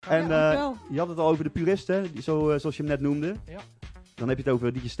En je had het al over de puristen, zoals je hem net noemde. Ja. Dan heb je het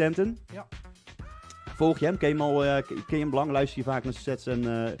over DJ Stanton. Ja. Volg je hem? Ken je hem lang? Luister je vaak naar sets en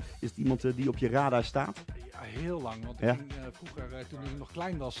is het iemand die op je radar staat? Ja, heel lang. Want ik ging, vroeger, toen ik nog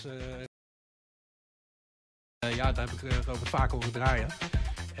klein was, daar heb ik Robert vaak over draaien.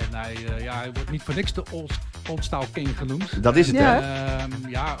 En hij wordt niet voor niks de oldstyle king genoemd. Dat is het, ja.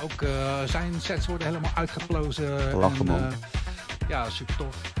 hè? Ook zijn sets worden helemaal uitgeplozen. Lachen, man. Ja, super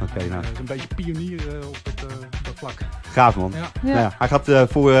tof. Oké, nou. Is een beetje pionier op dat vlak. Gaaf, man. Ja. Nou ja, hij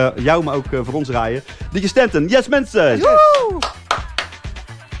gaat voor jou, maar ook voor ons rijden. DJ Stanton, yes mensen! Yes.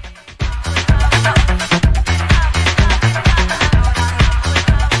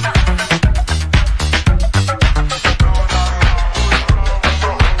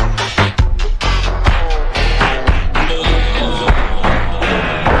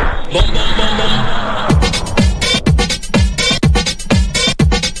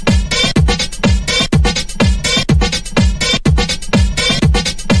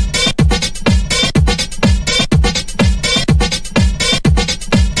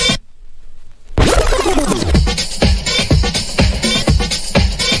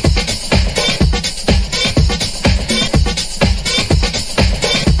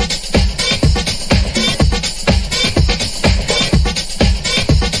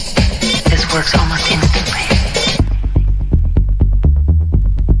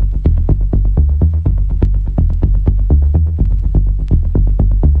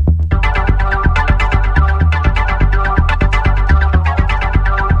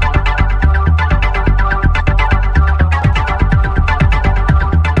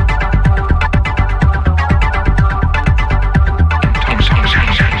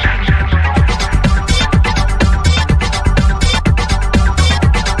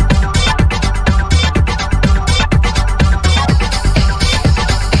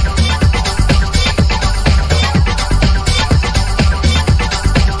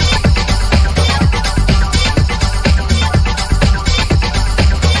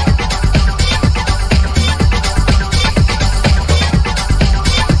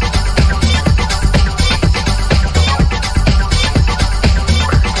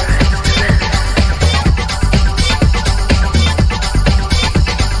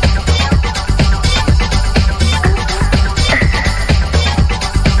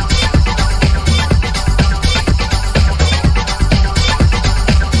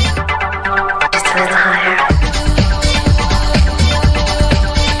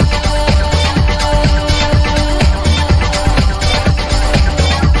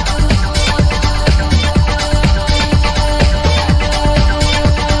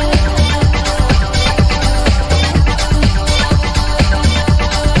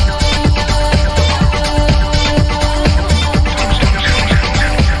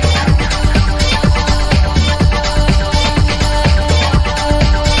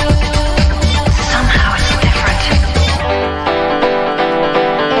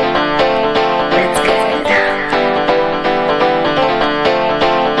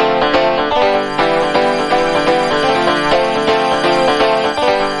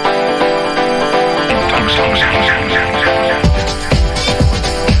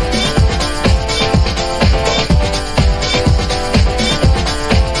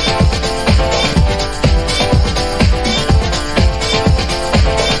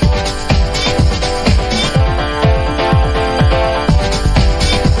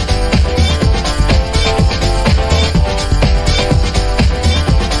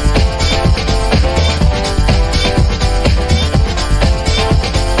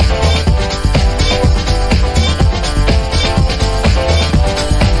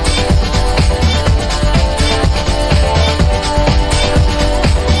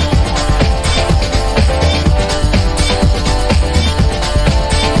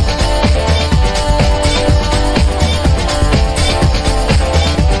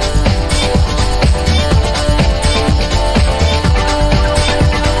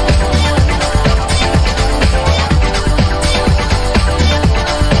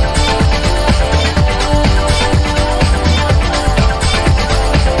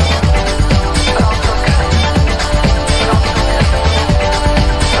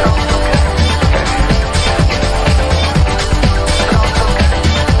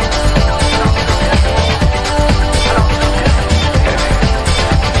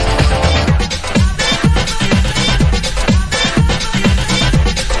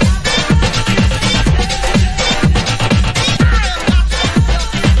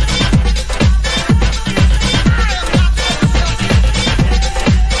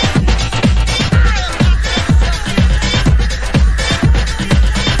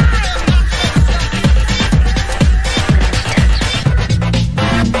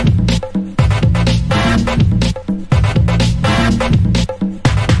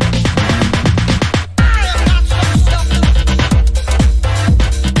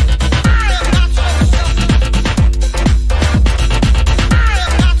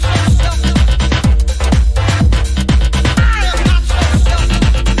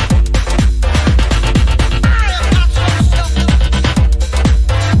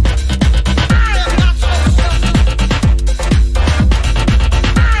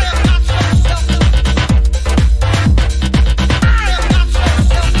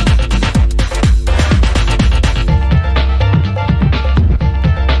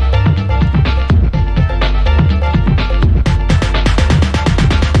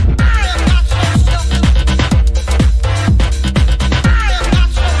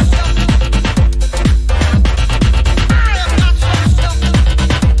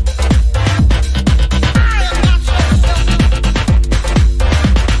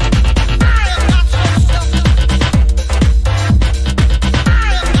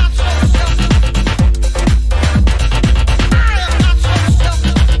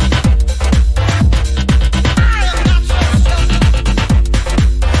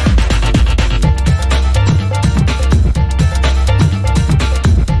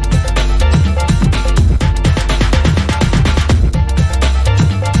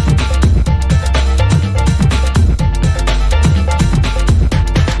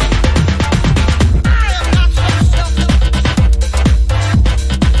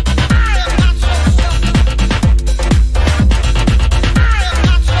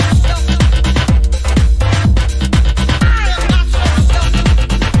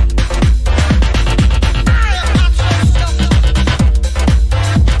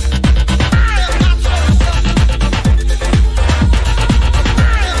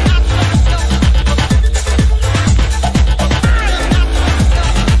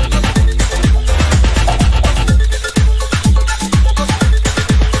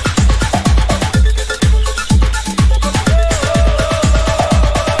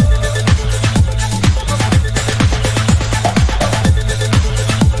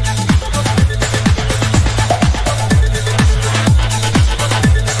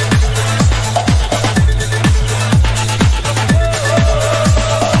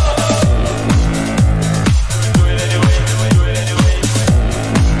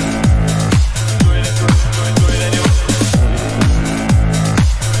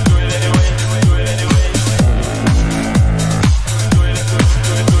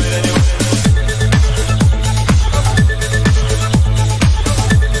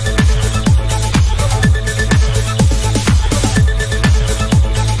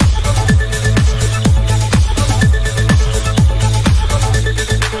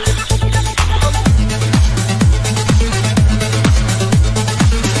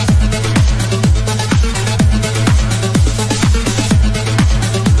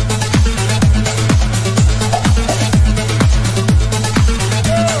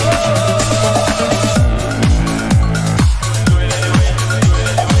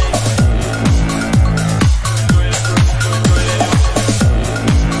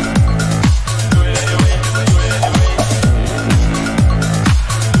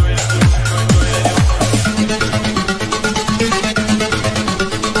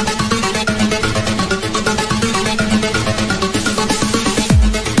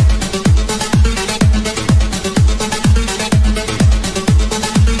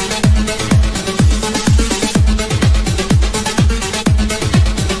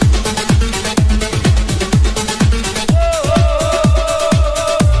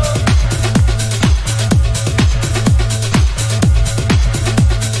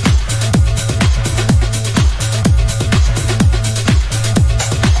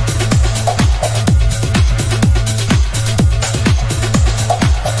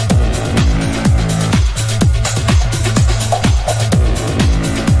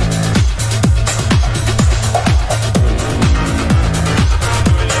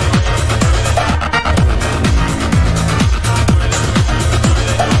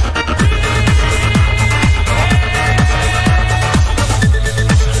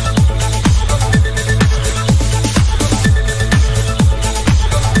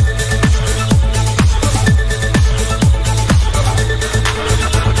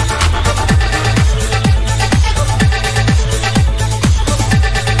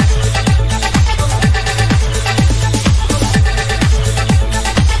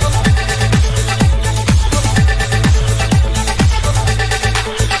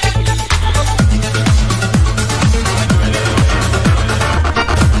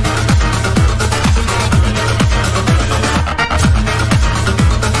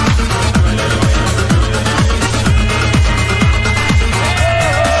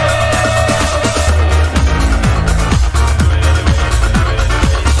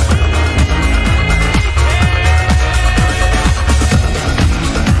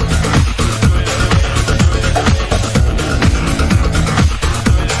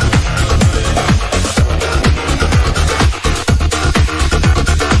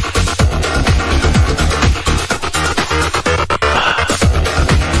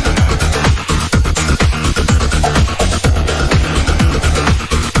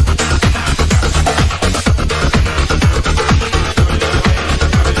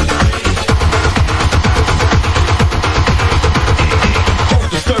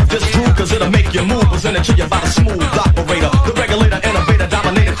 it to you by the smooth operator, the regulator, innovator,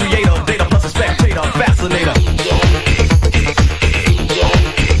 dominator, creator, data plus a spectator, fascinator.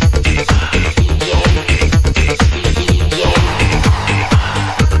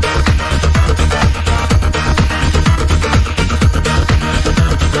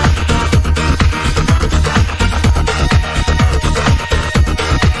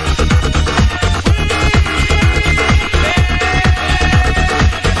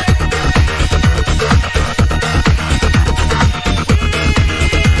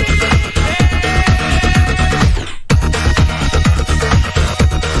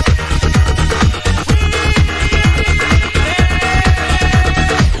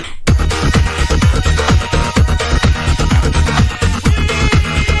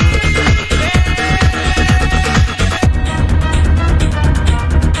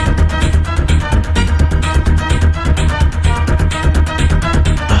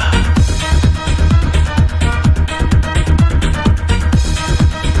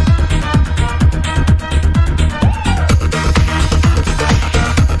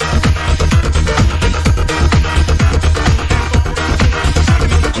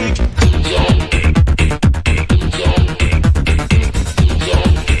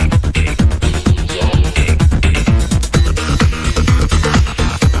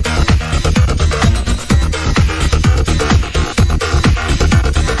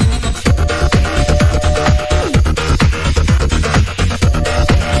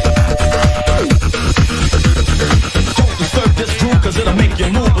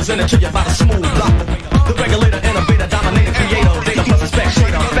 Presented to you by the smooth operator, the regulator, innovator, dominator, creator, data plus a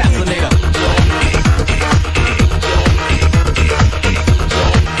spectator, fascinator.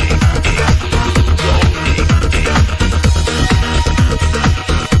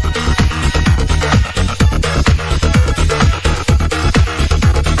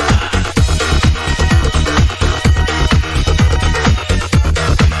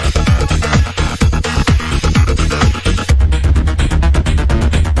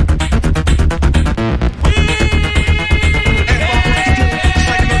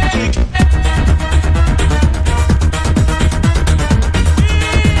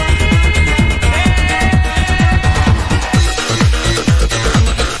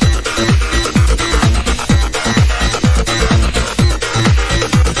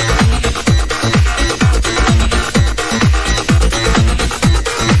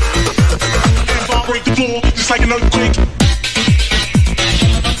 Just like an earthquake.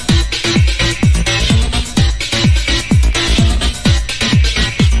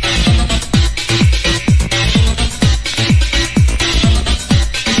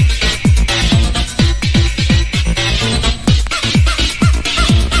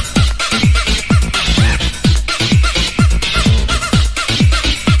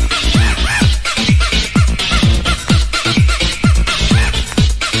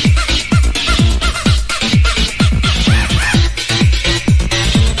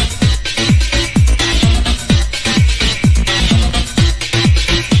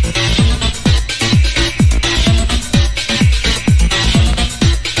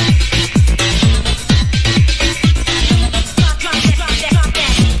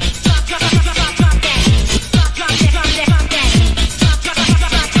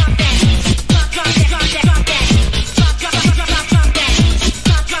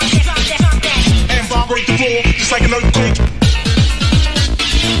 Just like an earthquake.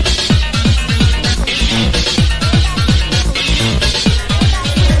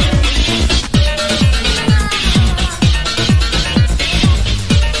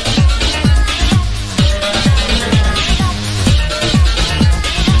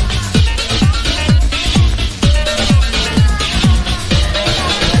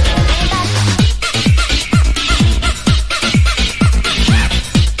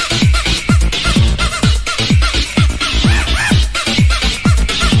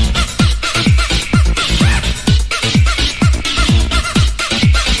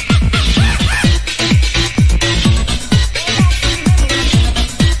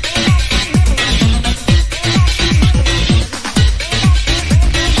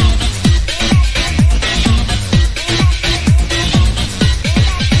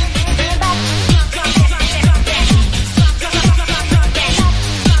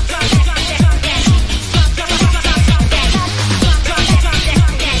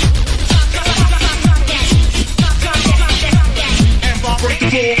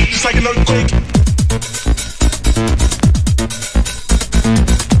 Just like an earthquake.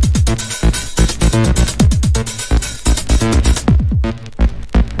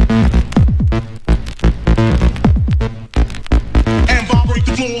 And vibrate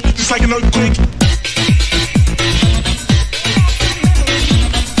the floor just like an earthquake.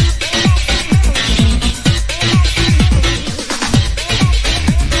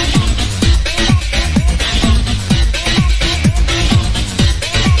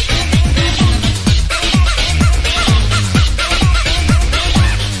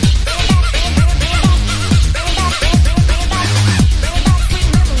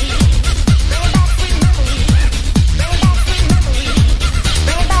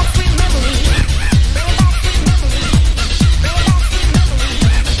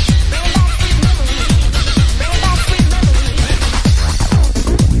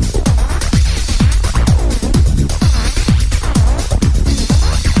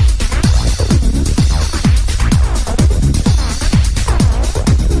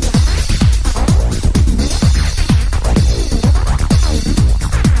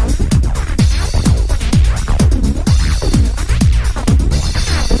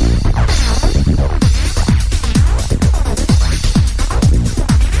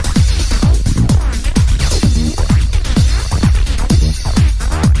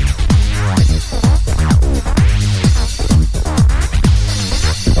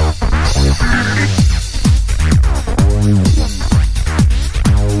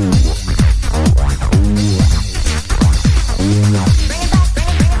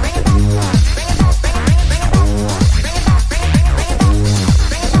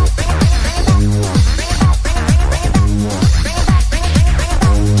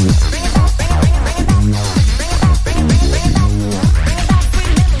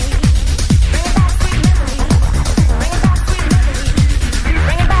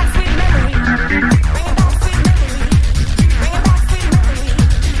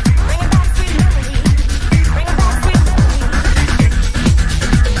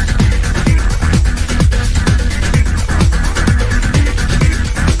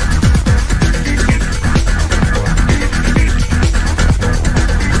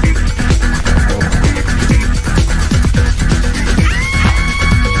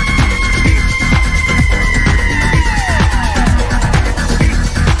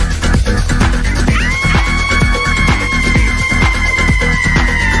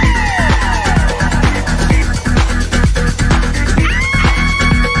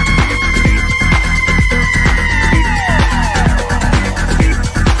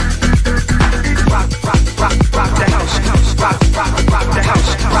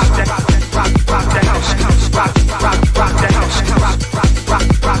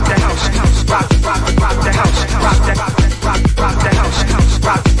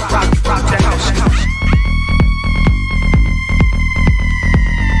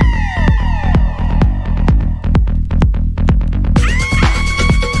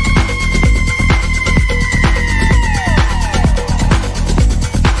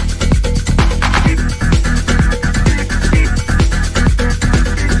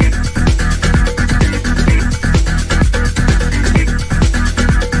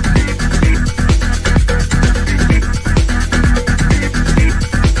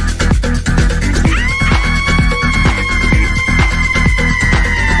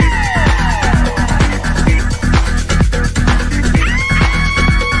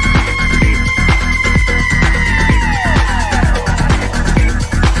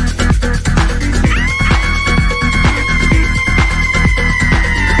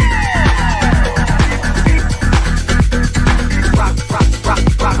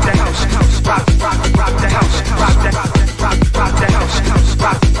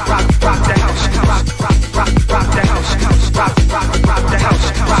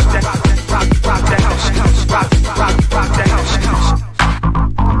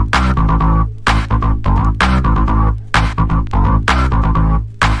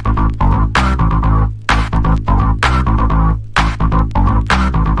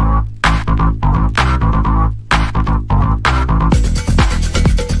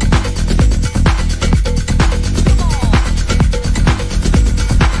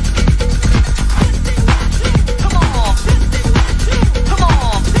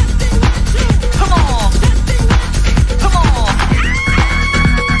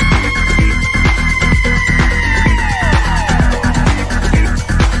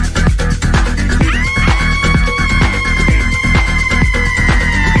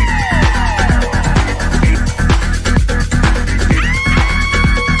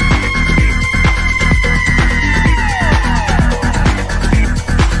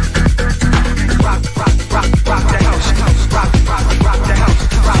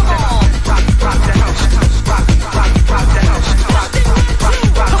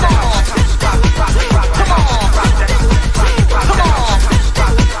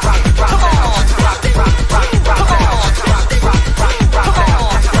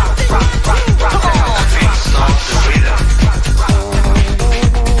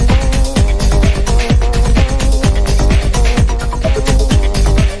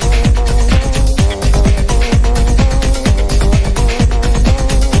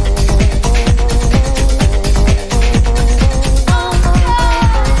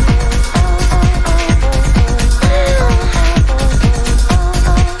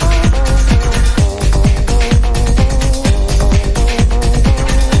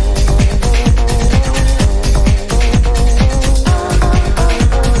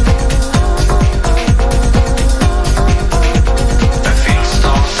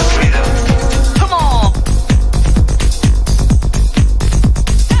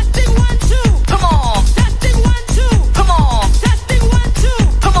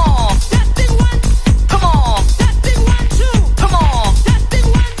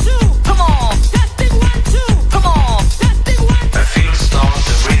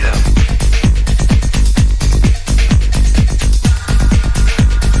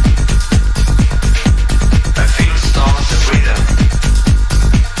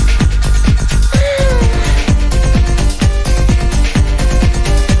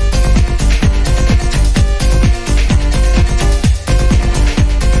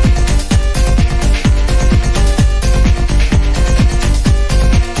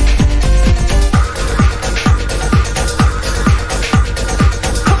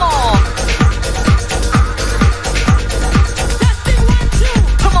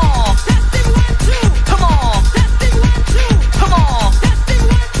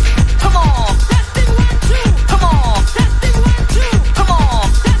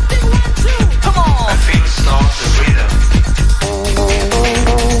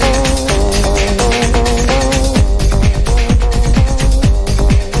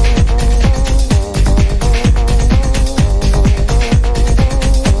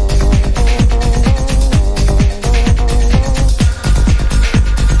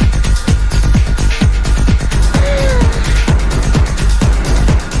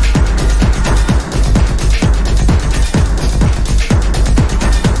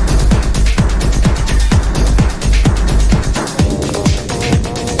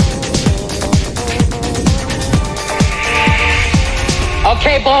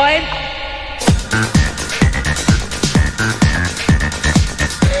 Boyd?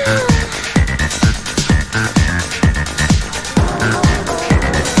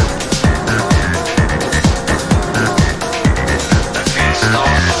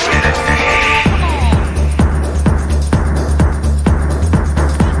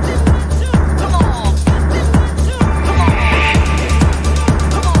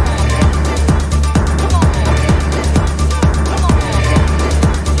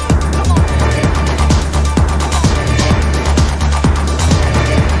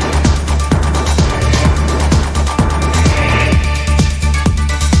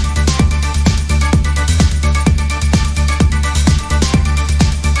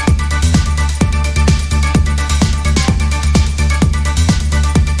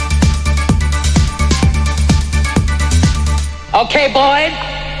 Okay, Boyd,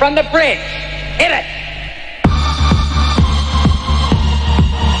 from the bridge. Hit it.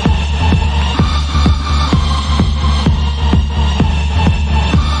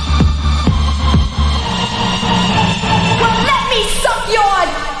 Well, let me suck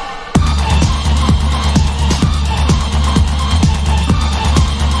your...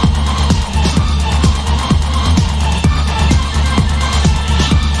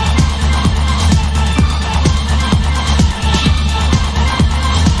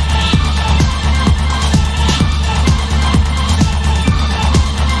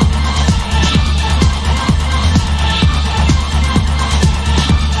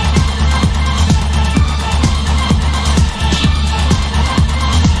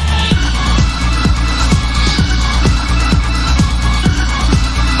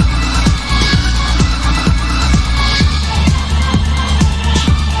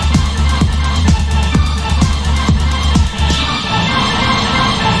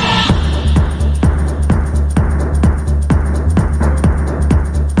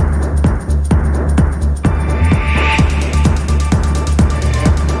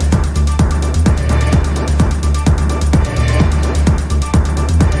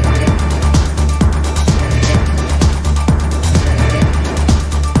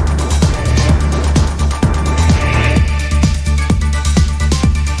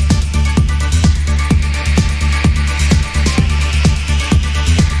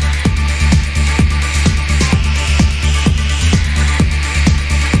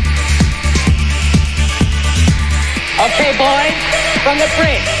 Okay, Boyd, from the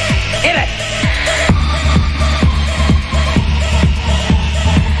bridge. Hit it.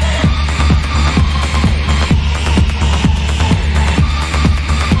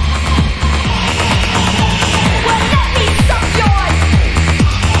 Well, let me suck your...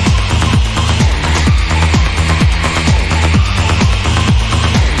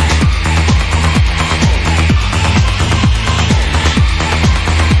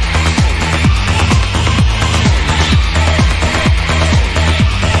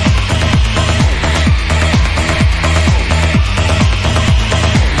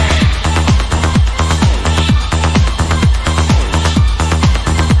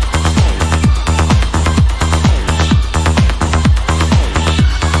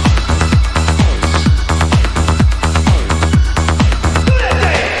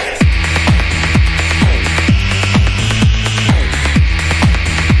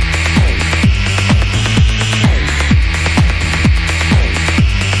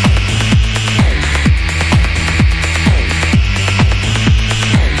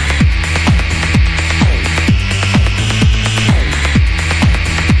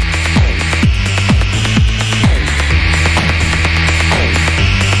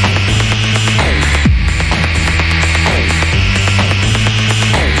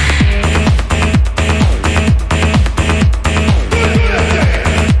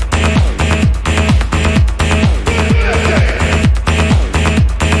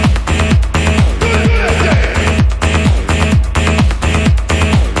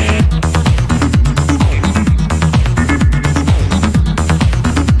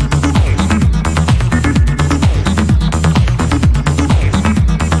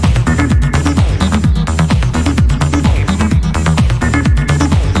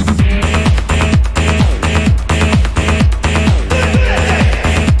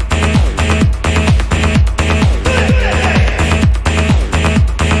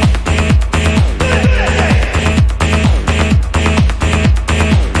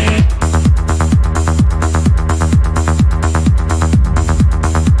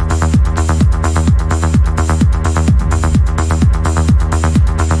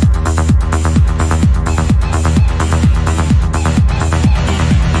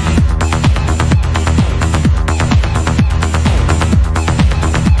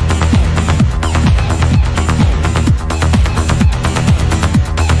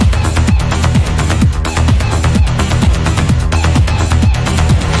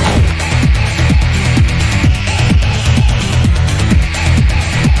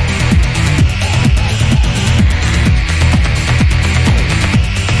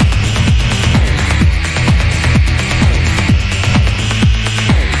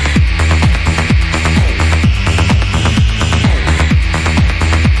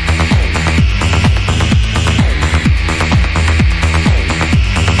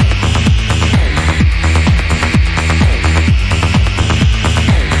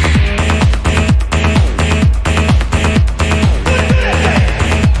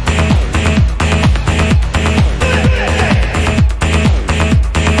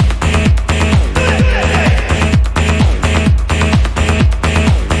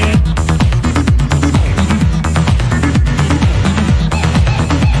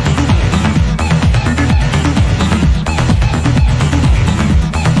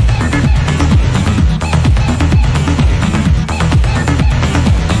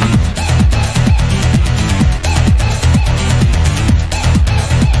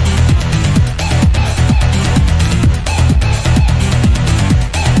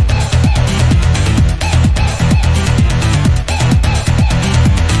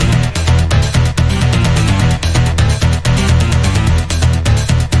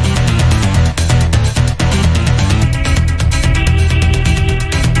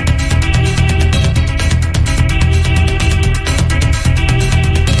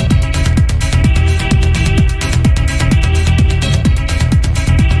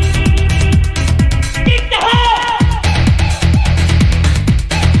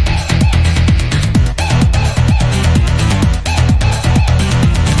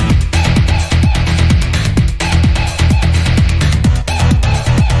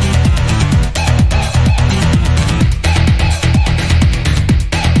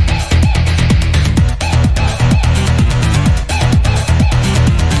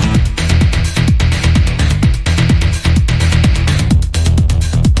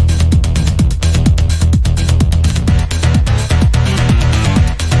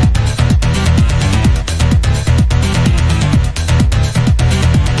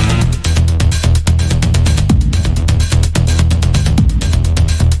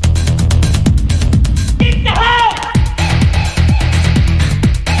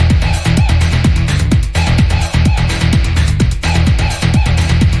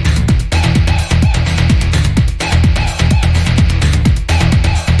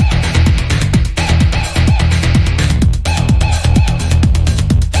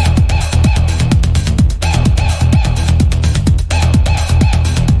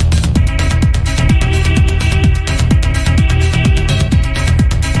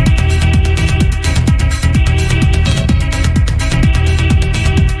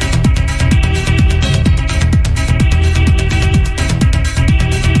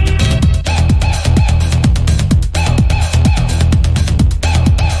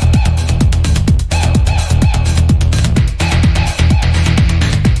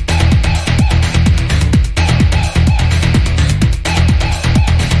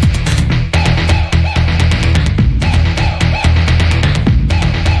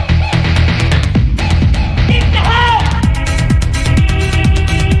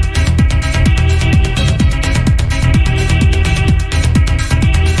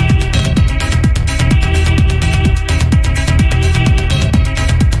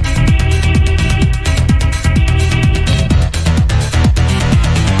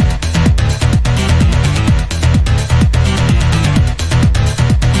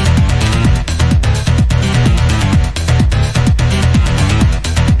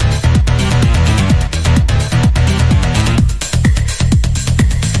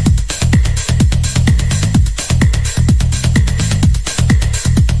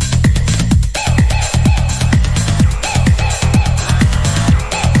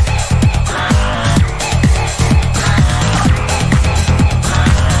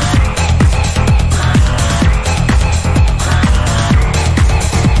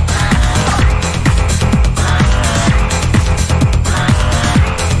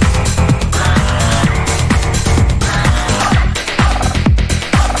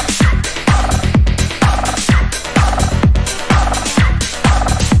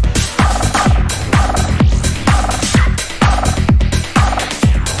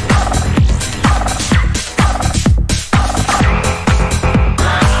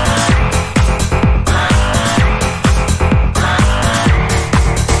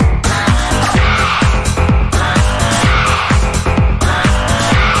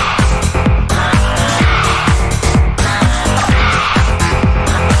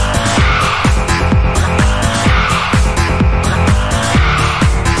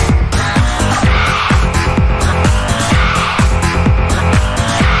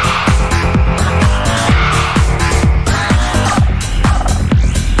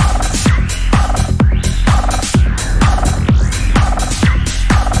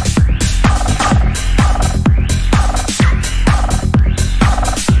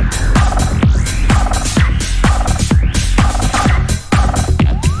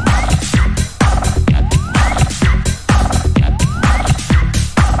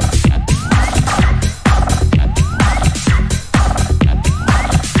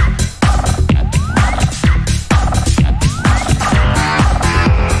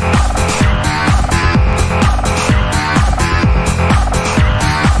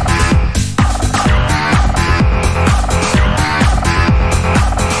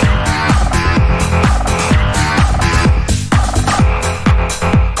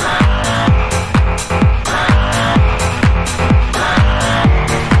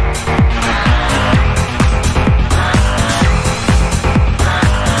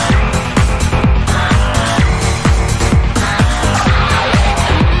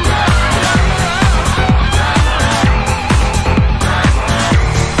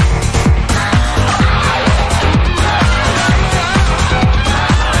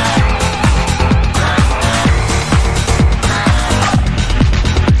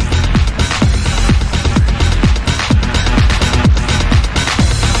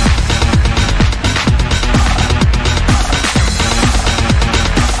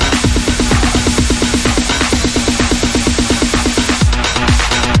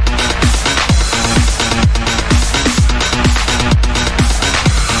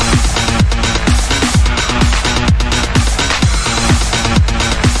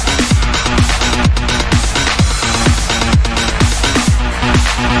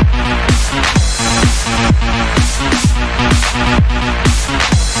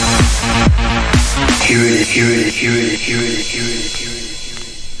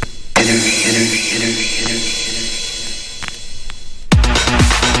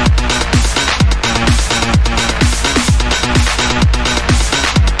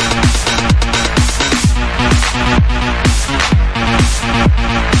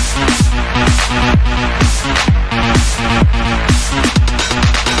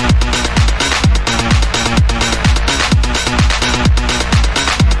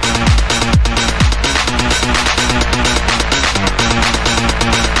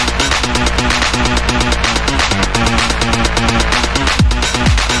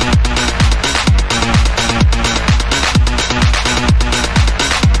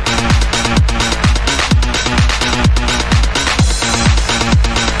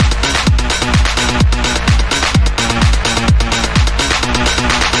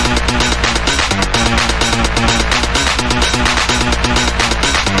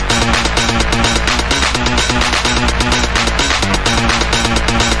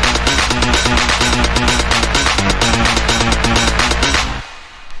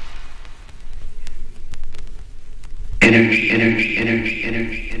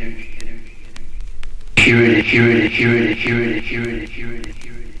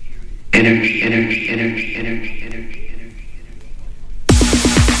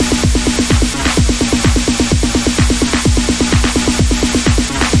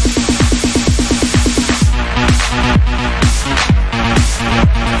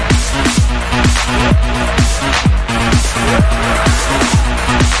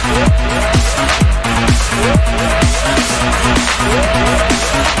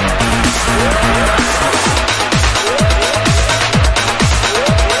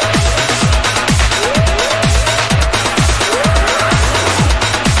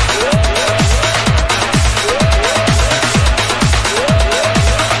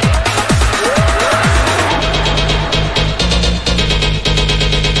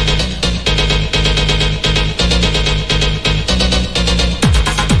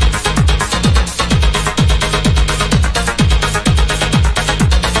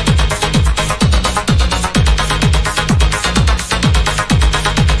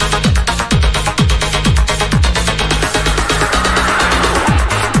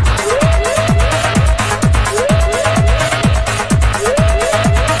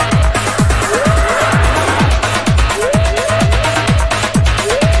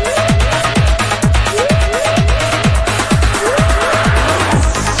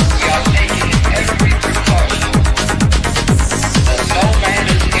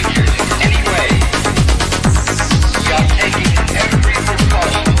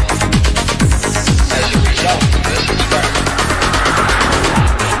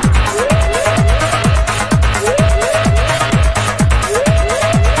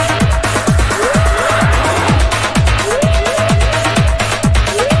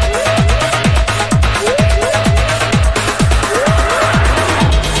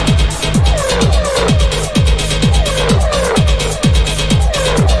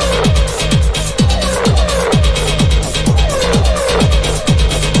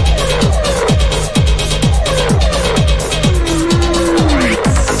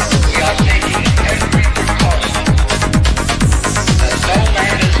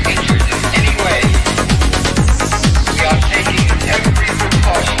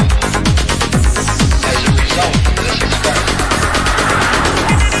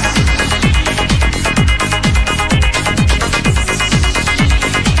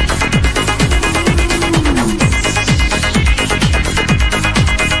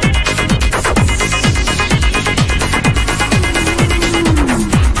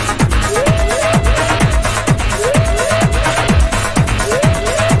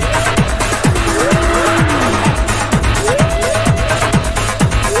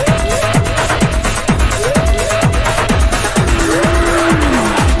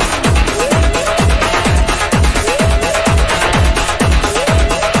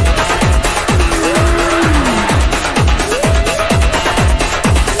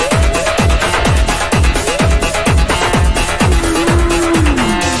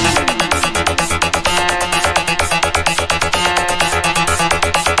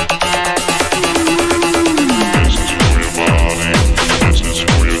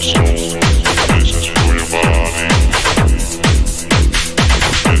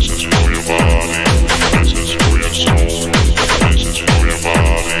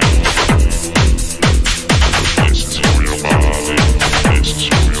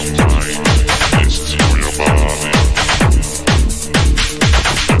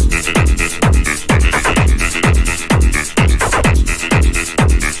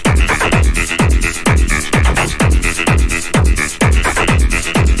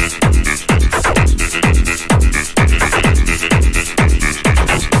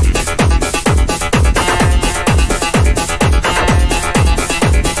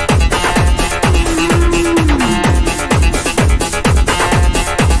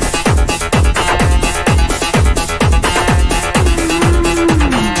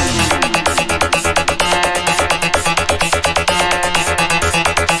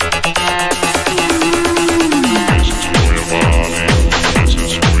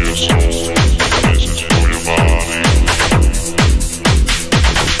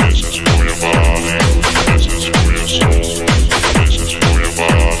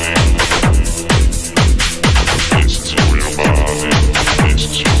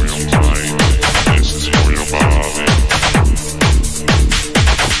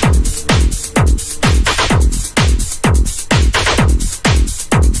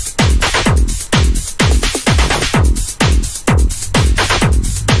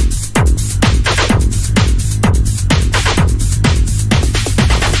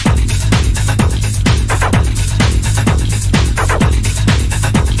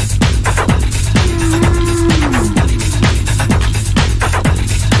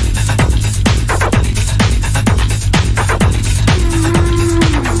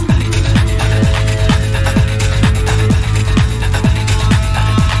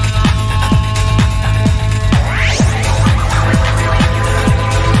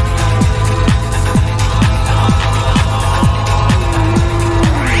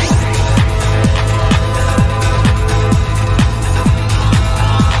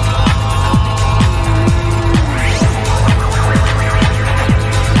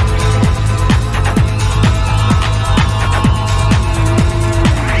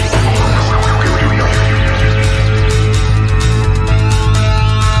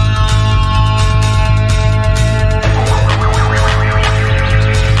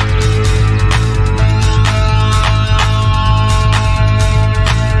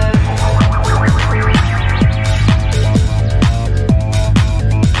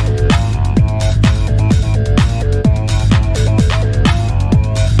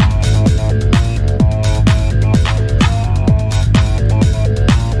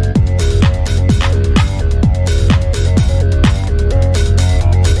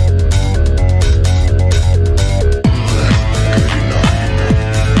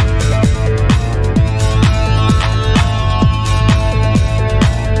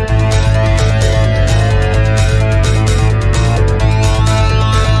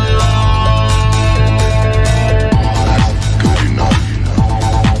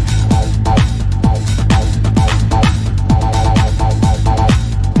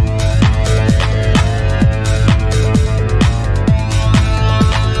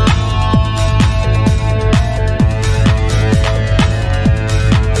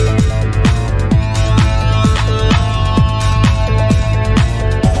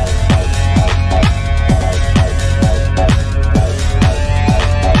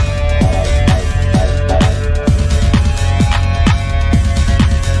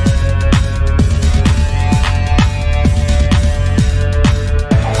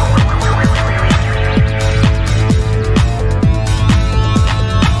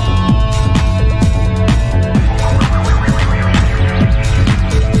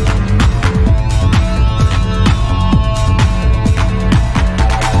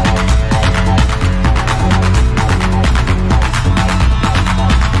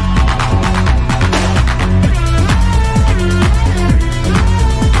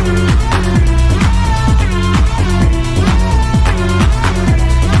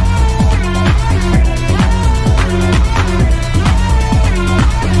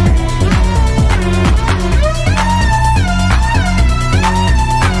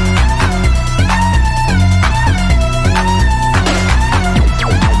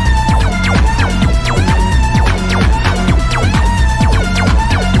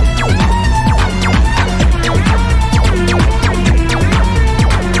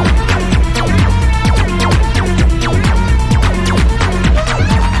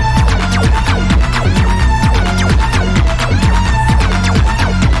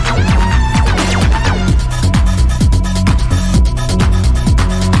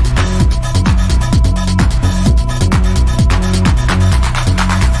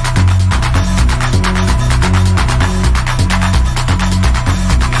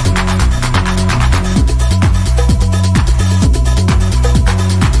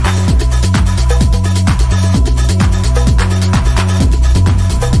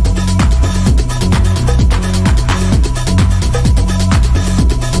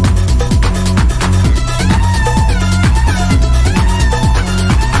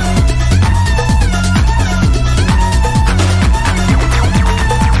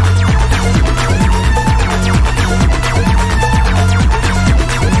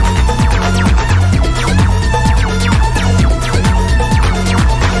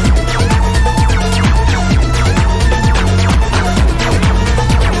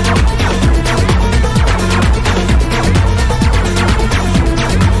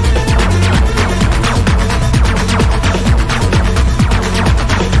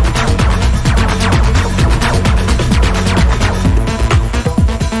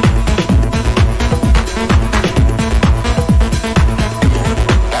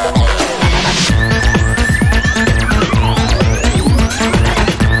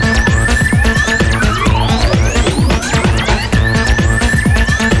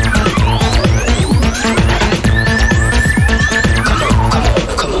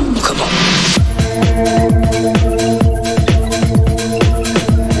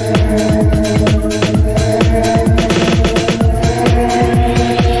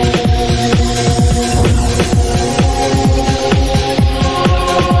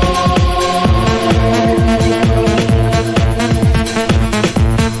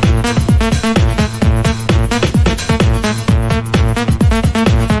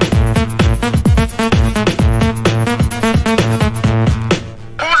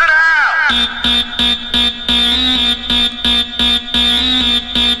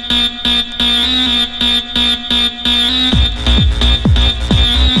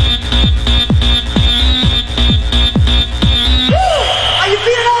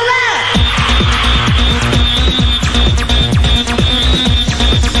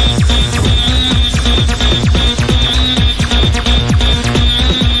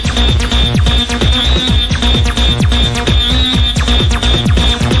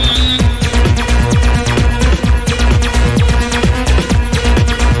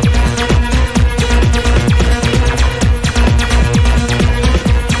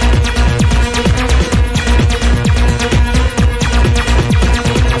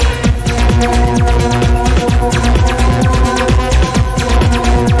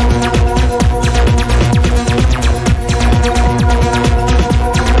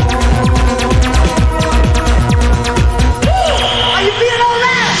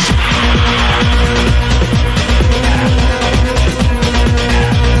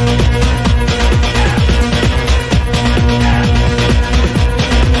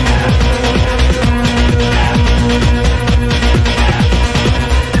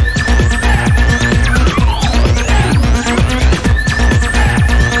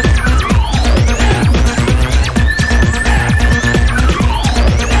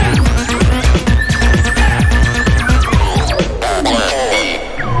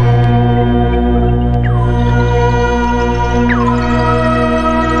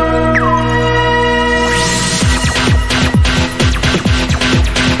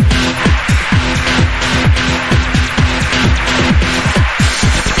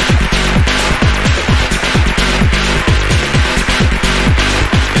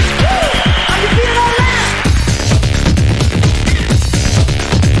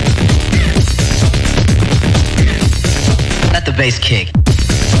 bass kick.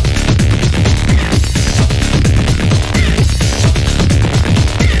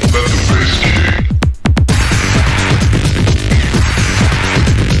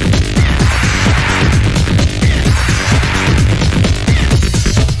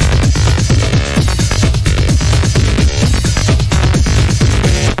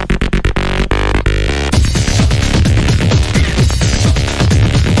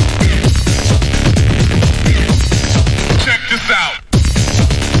 Check this out.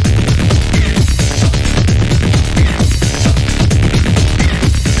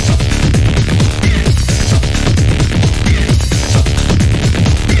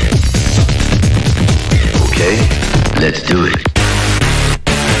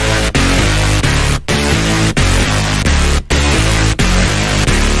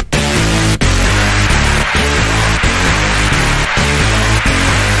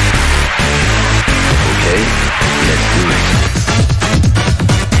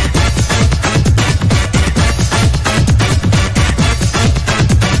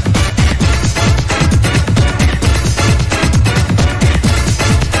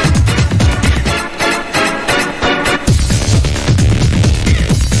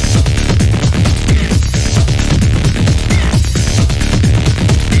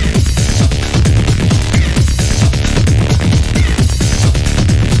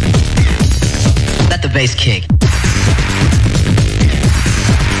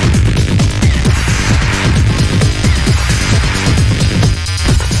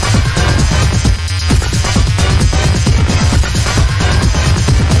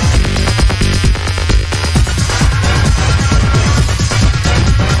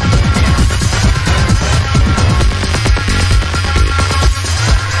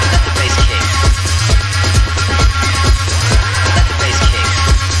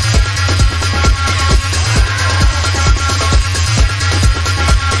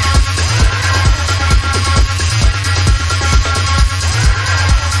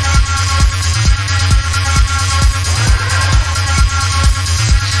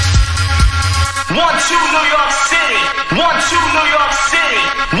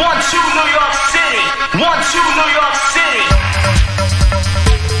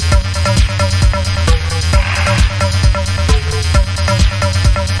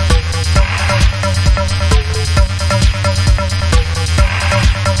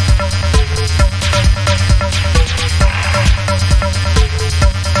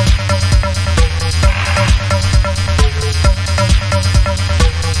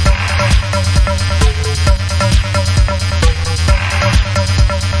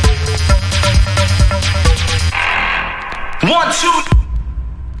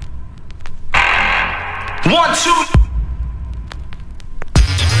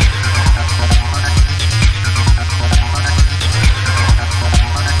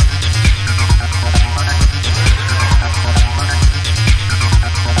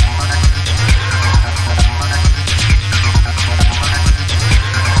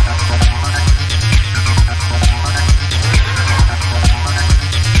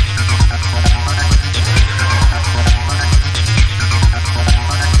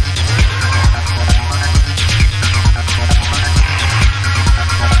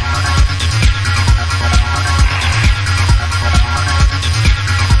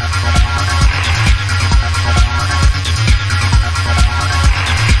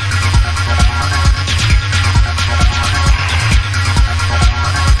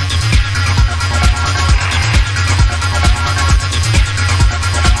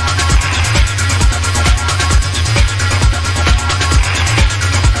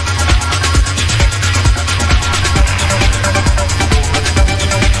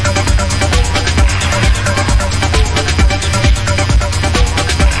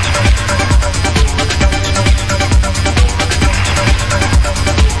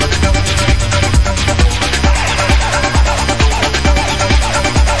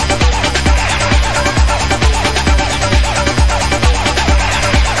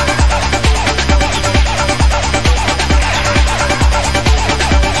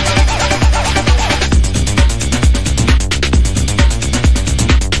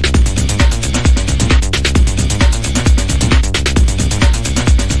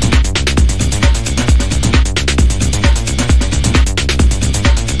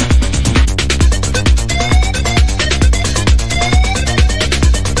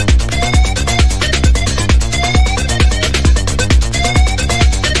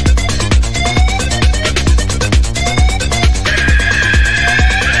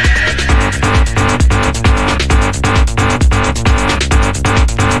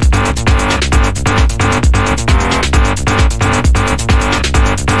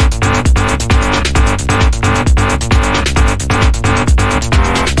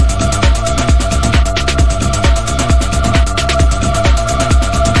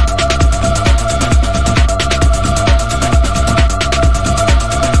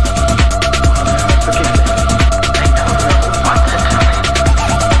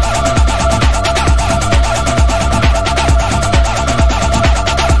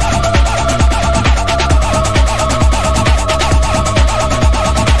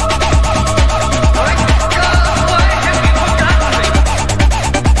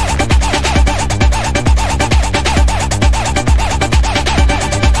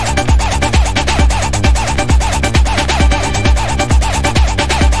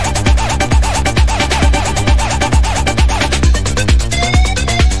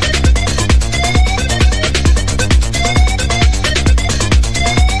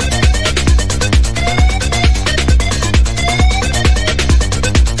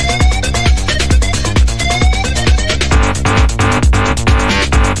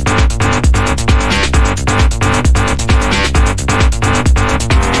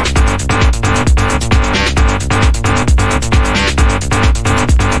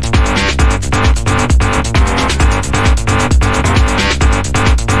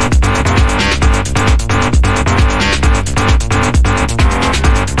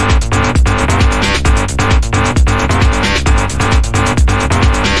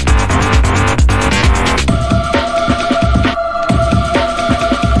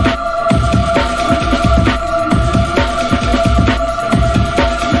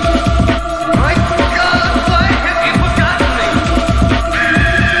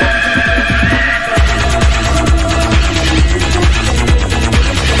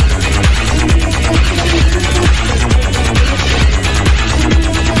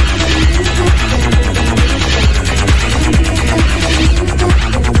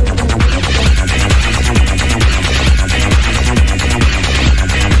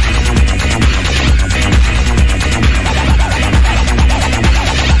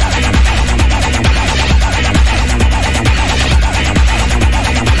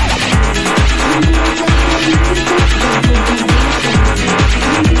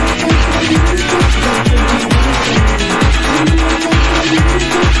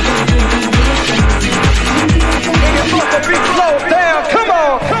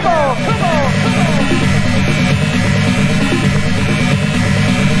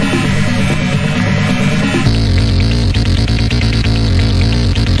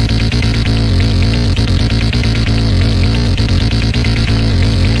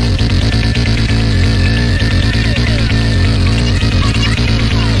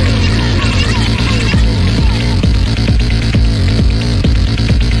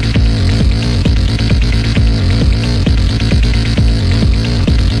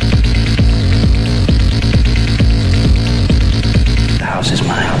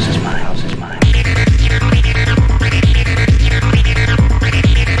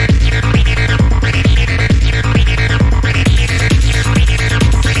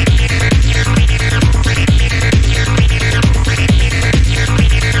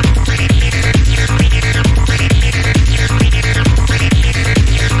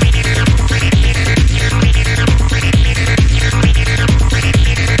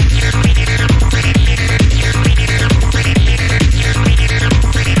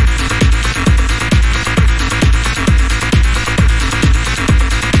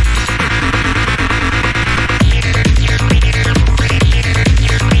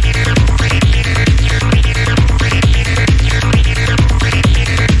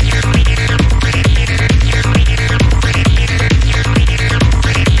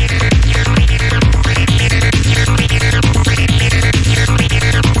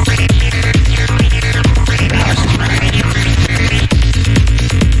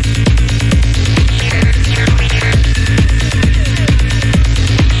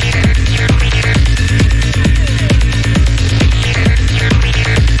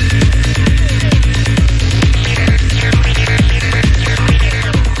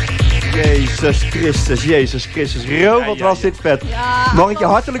 Jezus Christus. Ro, wat was dit vet. Ja. Mag ik je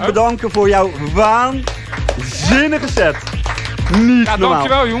hartelijk bedanken voor jouw waanzinnige set. Niet Ja, normaal.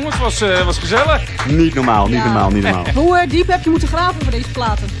 dankjewel jongens, was gezellig. Niet normaal. Hoe diep heb je moeten graven voor deze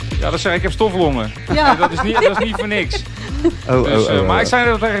platen? Ja, dat zeg ik, heb stoflongen. Ja. Dat is niet voor niks. Maar ik zei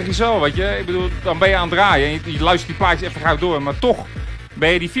dat tegen Giselle, weet je. Ik bedoel, dan ben je aan het draaien en je luistert die plaatjes even gauw door. Maar toch ben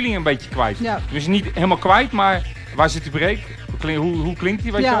je die feeling een beetje kwijt. Ja. Dus niet helemaal kwijt, maar waar zit die break? Hoe klinkt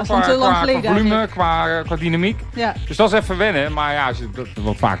die, weet je wel? dat is te lang geleden volume, eigenlijk. qua dynamiek. Ja. Dus dat is even wennen. Maar ja, als je dat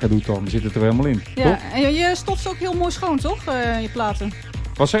wat vaker doet, dan zit het er helemaal in. Ja. Toch? En je stoft ze ook heel mooi schoon, toch? Je platen.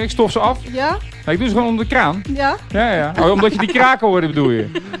 Wat zeg ik? Stof ze af? Ja? Nee, ik doe ze gewoon onder de kraan. Ja? Ja. Oh, omdat je die kraken hoorde, bedoel je?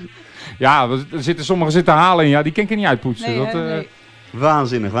 Ja, sommigen zitten halen en ja, die kan ik er niet uitpoetsen. Nee, dat, nee.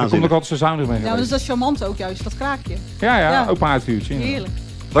 Waanzinnig. daar kom ik altijd zo zuinig mee. Ja, dus dat is charmant ook juist, dat kraakje. Ja, open haardvuurtje. Heerlijk.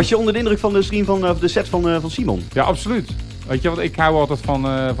 Was je onder de indruk van de stream van de set van Simon? Ja, absoluut. Weet je wat, ik hou altijd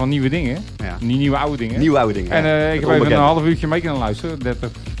van nieuwe dingen. Ja. Nieuwe oude dingen. Nieuwe oude dingen. En ik heb even een half uurtje mee kunnen luisteren.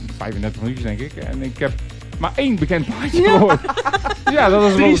 35 minuutjes denk ik. En ik heb maar 1 bekend plaatje gehoord. Ja, dat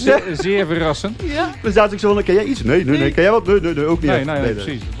was wel zeer verrassend. Ja. We zaten ook zo van, ken jij iets? Nee. Ken jij wat? Nee, ook niet. Nee,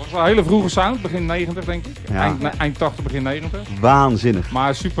 precies. Het was wel een hele vroege sound, begin 90 denk ik. Ja. Eind 80, begin 90. Waanzinnig.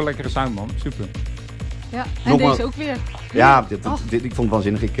 Maar super lekkere sound man, super. Ja, en Nogmaals- deze ook weer. Ja, ik vond het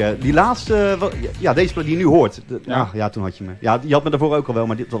waanzinnig. Die laatste, deze plaat die je nu hoort. Toen had je me. Ja, je had me daarvoor ook al wel,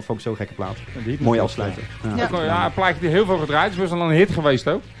 maar dit vond ik zo'n gekke plaat. Mooi afsluiten. Ja. Een plaatje die heel veel gedraaid is, was dan een hit geweest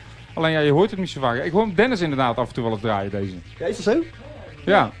ook. Alleen ja, je hoort het niet zo vaak. Ik hoor Dennis inderdaad af en toe wel eens draaien deze. Ja, is dat zo?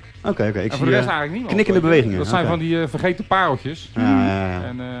 Ja. Oké. Ik En zie voor de rest eigenlijk niet. knikkende bewegingen. Dat zijn Oké. van die vergeten pareltjes. Ja.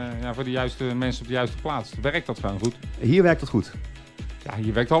 En voor de juiste mensen op de juiste plaats werkt dat gewoon goed. Hier werkt het goed. Ja,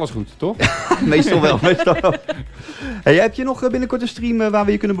 hier werkt alles goed, toch? Meestal wel. Hey, heb je nog binnenkort een stream waar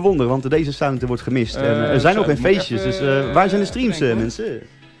we je kunnen bewonderen? Want deze sound wordt gemist. En er zijn nog geen feestjes, dus waar zijn de streams, mensen?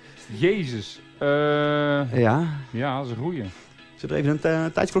 Jezus. Ja. Ja, dat is een goeie. Zit er even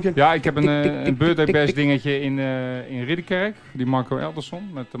een tijdsklokje? Ja, ik heb een tik, birthday tik, bash tik. dingetje in Ridderkerk. Die Marco Elderson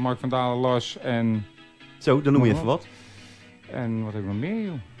met Mark van Dalen, Lars en... Zo, dan noem je even wat. En wat heb ik nog meer,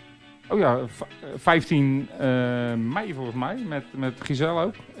 joh? Oh ja, 15 mei volgens mij, met Giselle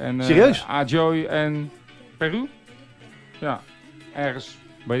ook. En, Serieus? Ajoy en Peru. Ja, ergens,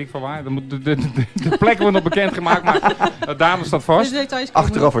 weet ik van waar. De plek wordt nog bekendgemaakt, maar de dame staat vast. Dus details komen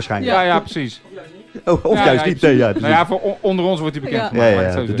Achteraf waarschijnlijk. Ja, precies. Of juist niet. Nee, ja, dus nou ja, onder ons wordt die bekend gemaakt. laat ik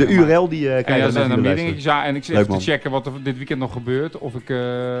het zo de zeggen. URL die En krijg ja, je er zijn dan nog meer mensen die dingetjes. Ja, en ik zit Leuk, even te man. checken wat er dit weekend nog gebeurt. Of ik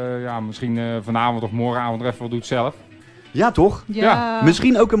misschien vanavond of morgenavond er even wat doet zelf. Ja, toch? Ja.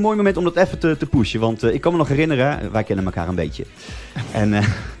 Misschien ook een mooi moment om dat even te pushen. Want ik kan me nog herinneren, wij kennen elkaar een beetje. En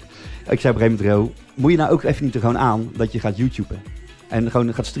ik zei op een gegeven moment, Ro, moet je nou ook even niet er gewoon aan dat je gaat YouTuben? En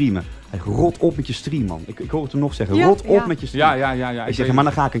gewoon gaat streamen. Hij zegt, rot op met je stream, man. Ik hoor het hem nog zeggen. Ja, Rot op ja. met je stream. Ja. Ik zeg, maar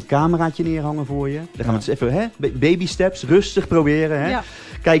dan ga ik een cameraatje neerhangen voor je. Dan gaan we het eens even, baby steps, rustig proberen. Hè? Ja.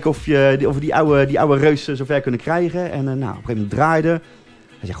 Kijken of we die oude reus zover kunnen krijgen. En op een gegeven moment draaide.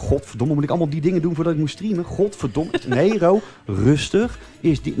 Hij zegt, godverdomme, moet ik allemaal die dingen doen voordat ik moet streamen? Godverdomme. Nee, Ro, rustig.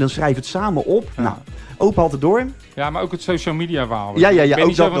 Eerst dan schrijf het samen op. Ja. Nou, open altijd door. Ja, maar ook het social media verhaal. Ja, Ik ben ook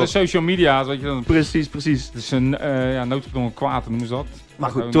niet zo dat van de nog. social media. Dat je dan, Precies. het is een noodgedwongen kwaad, noemen ze dat. Maar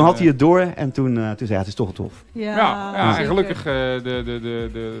goed, Gewoon, toen had hij het door en toen zei hij, het is toch tof. Ja, en zeker. gelukkig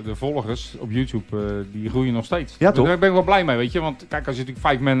de volgers op YouTube, die groeien nog steeds. Ja, toch? Daar ben ik wel blij mee, weet je. Want kijk, als je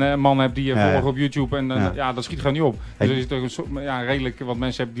natuurlijk 5 man hebt die je Ja. volgen op YouTube, en dat schiet gewoon niet op. Hey. Dus als je toch redelijk wat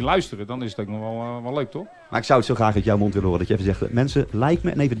mensen hebt die luisteren, dan is het ook nog wel leuk, toch? Maar ik zou het zo graag uit jouw mond willen horen. Dat je even zegt, mensen, like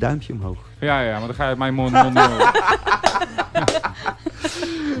me en even duimpje omhoog. Ja, maar dan ga je uit mijn mond niet horen.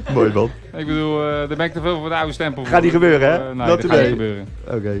 Mooi man. Ik bedoel, daar ben ik te veel voor de oude stempel. Gaat niet gebeuren, hè? Nee, Dat dat gaat niet idee. gebeuren.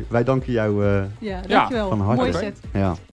 Oké, wij danken jou Ja, dankjewel. van harte. Mooi Oké. set. ja.